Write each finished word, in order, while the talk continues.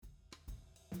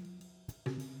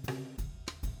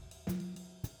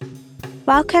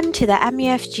Welcome to the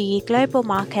MUFG Global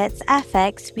Markets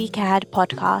FX Week Ahead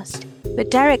podcast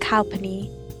with Derek Halpenny,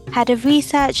 Head of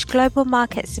Research, Global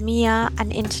Markets EMEA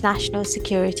and International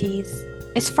Securities.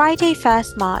 It's Friday,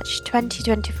 1st March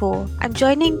 2024. I'm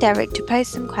joining Derek to pose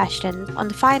some questions on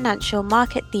the financial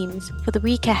market themes for the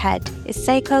week ahead is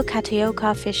Seiko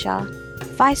Kataoka Fisher,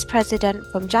 Vice President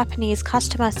from Japanese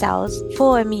Customer Sales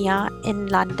for EMEA in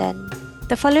London.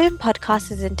 The following podcast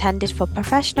is intended for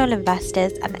professional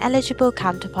investors and eligible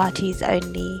counterparties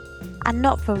only, and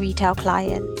not for retail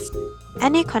clients.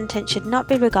 Any content should not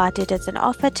be regarded as an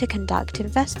offer to conduct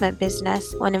investment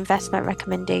business or an investment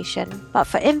recommendation, but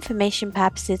for information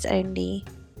purposes only.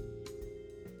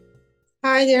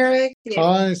 Hi, Derek.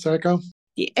 Hi, Seiko.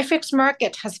 The FX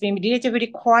market has been relatively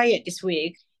quiet this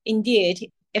week.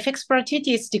 Indeed, FX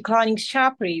volatility is declining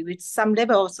sharply with some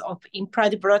levels of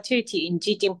implied volatility in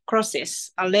GTM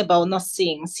crosses, a level not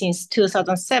seen since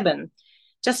 2007,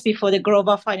 just before the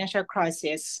global financial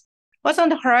crisis. What's on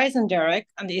the horizon, Derek?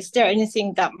 And is there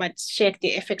anything that might shake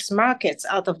the FX markets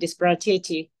out of this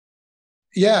volatility?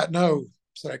 Yeah, no,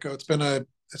 Seiko, it's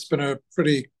been a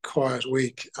pretty quiet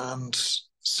week, and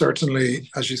certainly,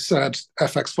 as you said,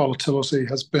 FX volatility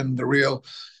has been the real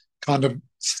kind of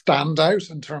standout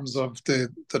in terms of the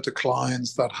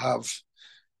declines that have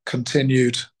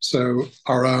continued. So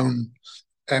our own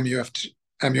MUFG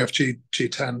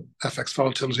G10 FX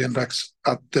volatility index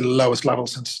at the lowest level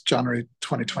since January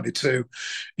 2022.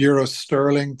 Euro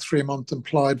sterling 3-month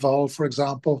implied vol, for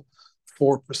example,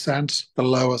 4%, the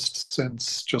lowest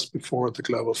since just before the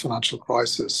global financial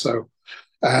crisis. So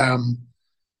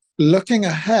looking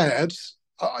ahead,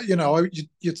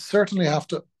 you'd certainly have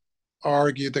to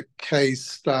argue the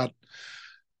case that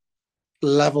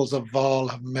levels of vol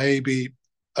have maybe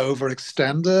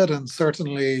overextended, and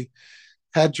certainly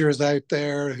hedgers out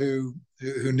there who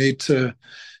need to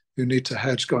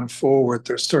hedge going forward.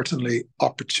 There's certainly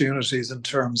opportunities in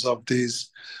terms of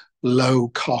these low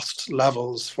cost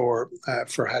levels for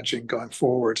hedging going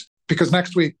forward, because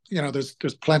next week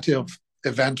there's plenty of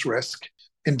event risk.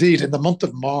 Indeed, in the month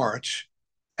of March,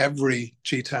 every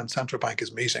G10 central bank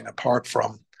is meeting apart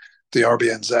from the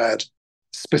RBNZ.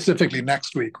 Specifically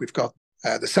next week, we've got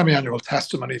the semi-annual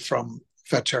testimony from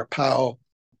Fed Chair Powell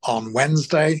on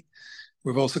Wednesday.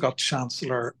 We've also got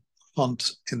Chancellor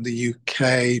Hunt in the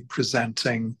UK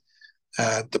presenting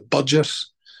the budget.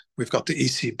 We've got the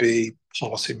ECB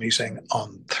policy meeting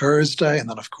on Thursday. And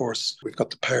then, of course, we've got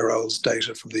the payrolls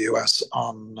data from the US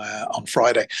on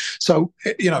Friday. So,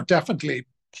 definitely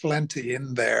plenty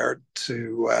in there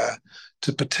to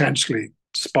potentially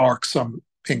spark some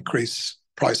increased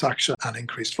price action and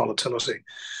increased volatility.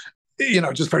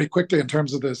 Just very quickly in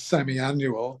terms of the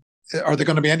semi-annual, are there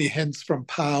going to be any hints from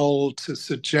Powell to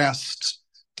suggest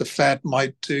the Fed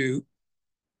might do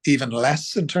even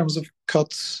less in terms of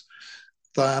cuts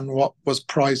than what was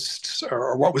priced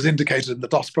or what was indicated in the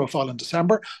DOTS profile in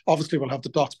December? Obviously, we'll have the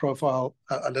DOTS profile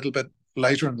a little bit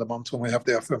later in the month when we have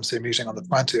the FOMC meeting on the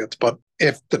 20th. But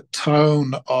if the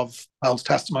tone of Powell's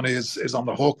testimony is on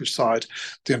the hawkish side,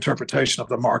 the interpretation of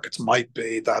the markets might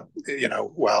be that,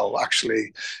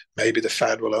 actually, maybe the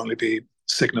Fed will only be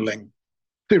signaling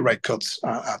 2 rate cuts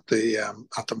at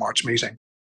the March meeting.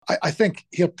 I think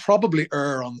he'll probably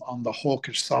err on the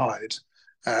hawkish side.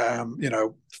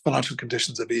 Financial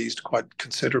conditions have eased quite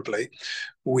considerably.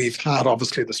 We've had,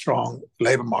 obviously, the strong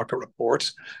labour market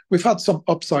report. We've had some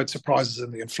upside surprises in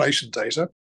the inflation data.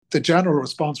 The general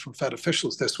response from Fed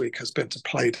officials this week has been to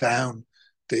play down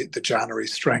the January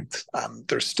strength, and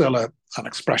there's still an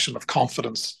expression of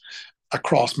confidence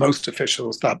across most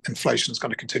officials that inflation is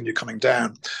going to continue coming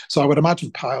down. So I would imagine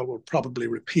Powell will probably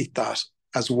repeat that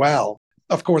as well.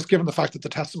 Of course, given the fact that the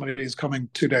testimony is coming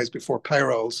 2 days before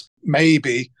payrolls,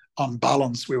 maybe on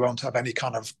balance, we won't have any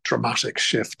kind of dramatic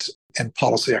shift in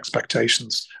policy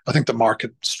expectations. I think the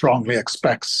market strongly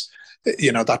expects,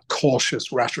 that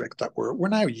cautious rhetoric that we're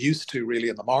now used to really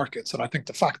in the markets. And I think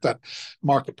the fact that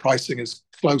market pricing is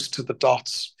close to the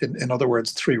dots, in other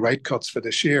words, 3 rate cuts for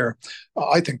this year,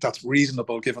 I think that's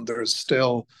reasonable given there is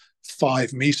still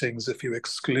 5 meetings if you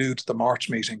exclude the March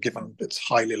meeting, given it's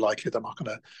highly likely they're not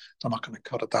going to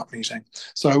cut at that meeting.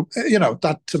 So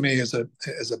that to me is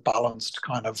a balanced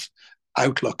kind of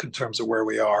outlook in terms of where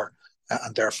we are,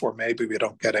 and therefore maybe we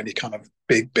don't get any kind of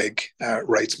big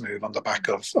rates move on the back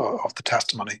of the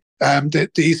testimony. The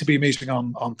ECB meeting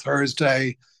on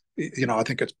Thursday, I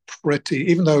think it's pretty,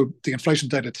 even though the inflation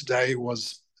data today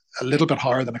was a little bit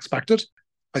higher than expected,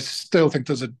 I still think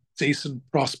there's a decent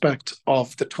prospect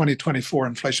of the 2024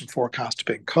 inflation forecast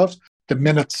being cut. The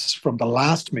minutes from the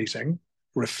last meeting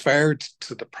referred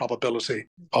to the probability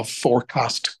of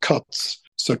forecast cuts.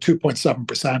 So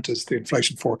 2.7% is the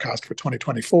inflation forecast for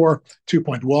 2024,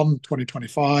 2.1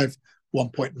 2025,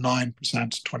 1.9%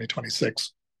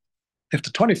 2026. If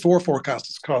the 24 forecast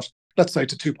is cut, let's say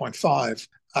to 2.5,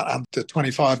 and the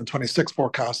 25 and 26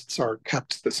 forecasts are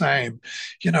kept the same,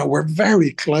 we're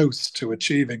very close to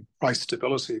achieving price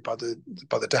stability by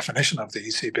the definition of the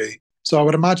ECB. So I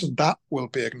would imagine that will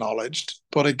be acknowledged.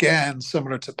 But again,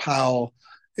 similar to Powell,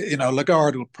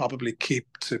 Lagarde will probably keep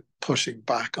to pushing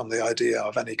back on the idea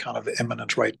of any kind of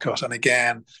imminent rate cut. And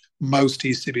again, most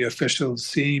ECB officials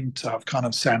seem to have kind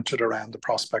of centered around the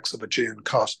prospects of a June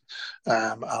cut.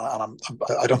 And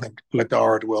I don't think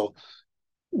Lagarde will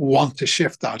want to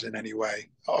shift that in any way.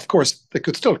 Of course, they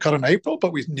could still cut in April,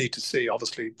 but we need to see,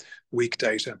 obviously, weak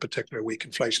data, in particular weak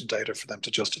inflation data, for them to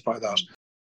justify that.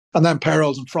 And then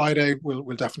payrolls on Friday, we'll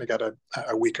definitely get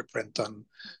a weaker print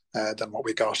than what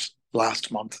we got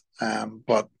last month.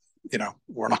 But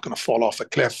we're not going to fall off a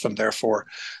cliff, and therefore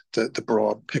the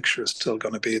broad picture is still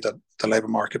going to be that the labour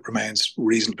market remains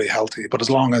reasonably healthy. But as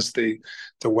long as the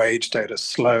wage data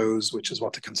slows, which is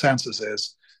what the consensus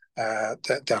is,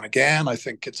 then again, I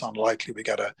think it's unlikely we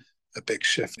get a big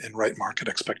shift in rate market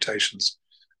expectations.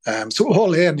 So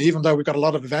all in, even though we've got a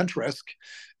lot of event risk,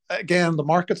 again, the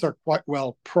markets are quite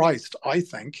well priced, I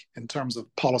think, in terms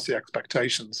of policy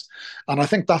expectations. And I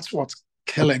think that's what's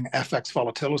killing FX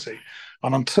volatility.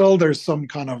 And until there's some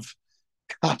kind of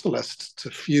catalyst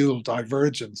to fuel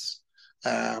divergence,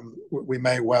 we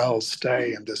may well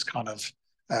stay in this kind of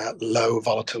low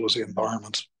volatility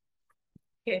environment.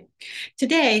 Okay.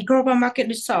 Today, Global Market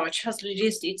Research has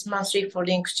released its monthly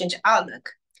foreign exchange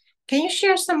outlook. Can you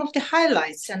share some of the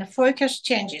highlights and forecast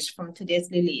changes from today's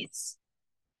release?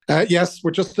 Yes,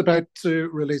 we're just about to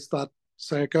release that,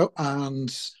 Seiko.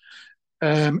 And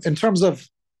in terms of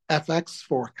FX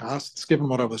forecasts, given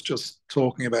what I was just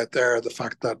talking about there, the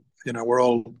fact that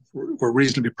we're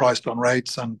reasonably priced on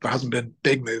rates and there hasn't been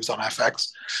big moves on FX,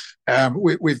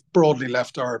 we've broadly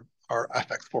left our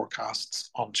FX forecasts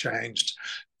unchanged.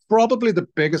 Probably the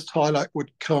biggest highlight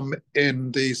would come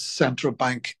in the central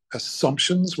bank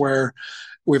assumptions, where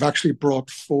we've actually brought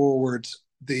forward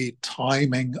the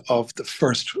timing of the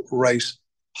first rate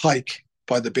hike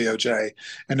by the BOJ.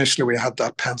 Initially, we had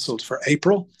that penciled for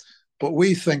April, but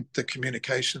we think the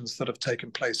communications that have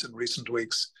taken place in recent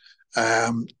weeks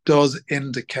does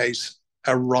indicate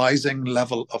a rising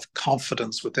level of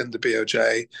confidence within the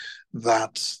BOJ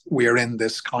that we are in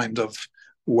this kind of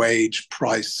wage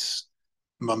price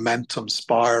momentum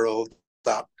spiral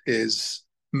that is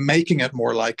making it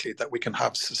more likely that we can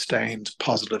have sustained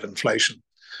positive inflation.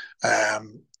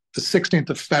 The 16th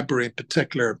of February in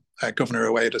particular, Governor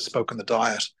Ueda spoke in the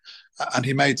Diet, and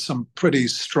he made some pretty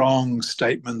strong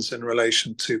statements in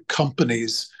relation to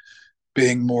companies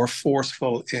being more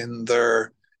forceful in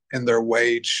their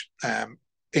wage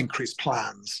increase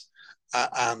plans.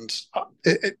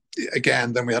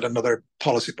 Again, then we had another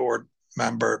policy board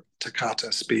member,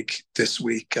 Takata, speak this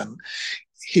week, and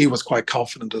he was quite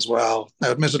confident as well.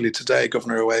 Now, admittedly, today,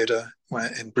 Governor Ueda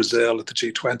in Brazil at the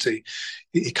G20,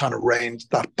 he kind of reined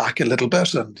that back a little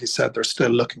bit, and he said they're still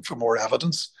looking for more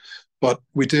evidence. But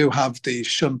we do have the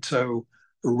Shunto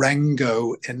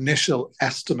Rengo initial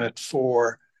estimate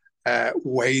for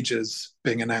wages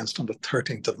being announced on the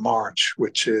 13th of March,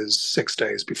 which is 6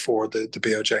 days before the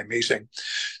BOJ meeting.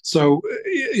 So,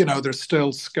 there's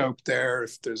still scope there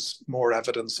if there's more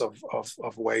evidence of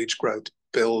wage growth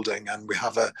building, and we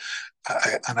have an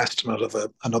estimate of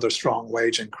another strong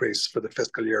wage increase for the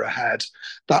fiscal year ahead.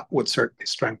 That would certainly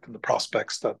strengthen the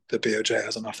prospects that the BOJ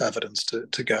has enough evidence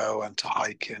to go and to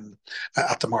hike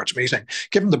at the March meeting.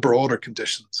 Given the broader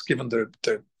conditions, given the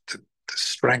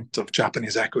strength of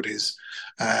Japanese equities,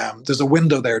 there's a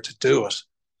window there to do it.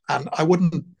 And I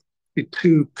wouldn't be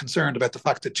too concerned about the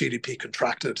fact that GDP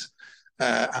contracted.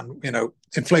 And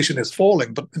inflation is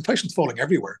falling, but inflation's falling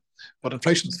everywhere. But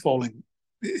inflation's falling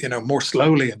more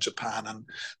slowly in Japan, and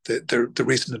the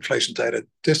recent inflation data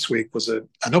this week was an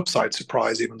upside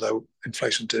surprise, even though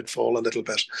inflation did fall a little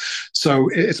bit. So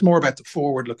it's more about the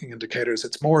forward-looking indicators.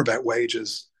 It's more about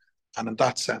wages, and in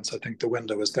that sense, I think the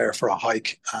window is there for a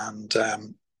hike. And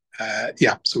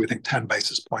so we think 10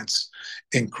 basis points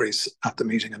increase at the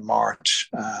meeting in March.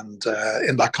 And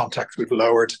in that context, we've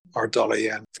lowered our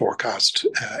dollar-yen forecast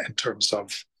in terms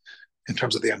of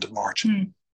the end of March.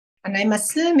 And I'm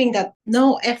assuming that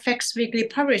no FX Weekly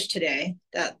published today,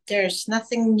 that there's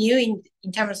nothing new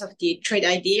in terms of the trade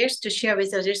ideas to share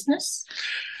with the listeners?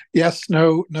 Yes,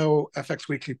 no FX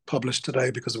Weekly published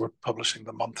today because we're publishing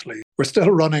the monthly. We're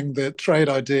still running the trade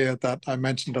idea that I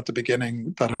mentioned at the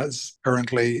beginning that has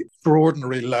currently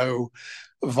extraordinarily low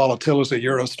volatility,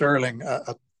 euro sterling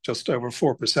at just over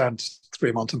 4%,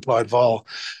 3-month implied vol.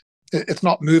 It's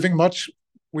not moving much.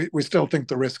 We still think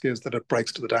the risk is that it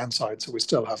breaks to the downside. So we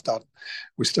still have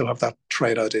that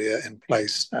trade idea in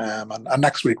place. And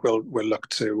next week we'll look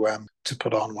to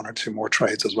put on 1 or 2 more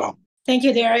trades as well. Thank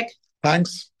you, Derek.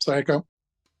 Thanks, Seiko.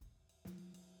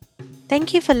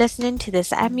 Thank you for listening to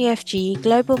this MUFG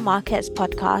Global Markets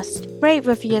podcast. Rate,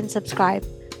 review, and subscribe,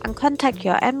 and contact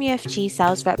your MUFG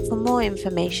sales rep for more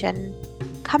information.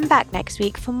 Come back next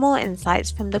week for more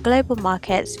insights from the Global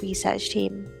Markets research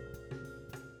team.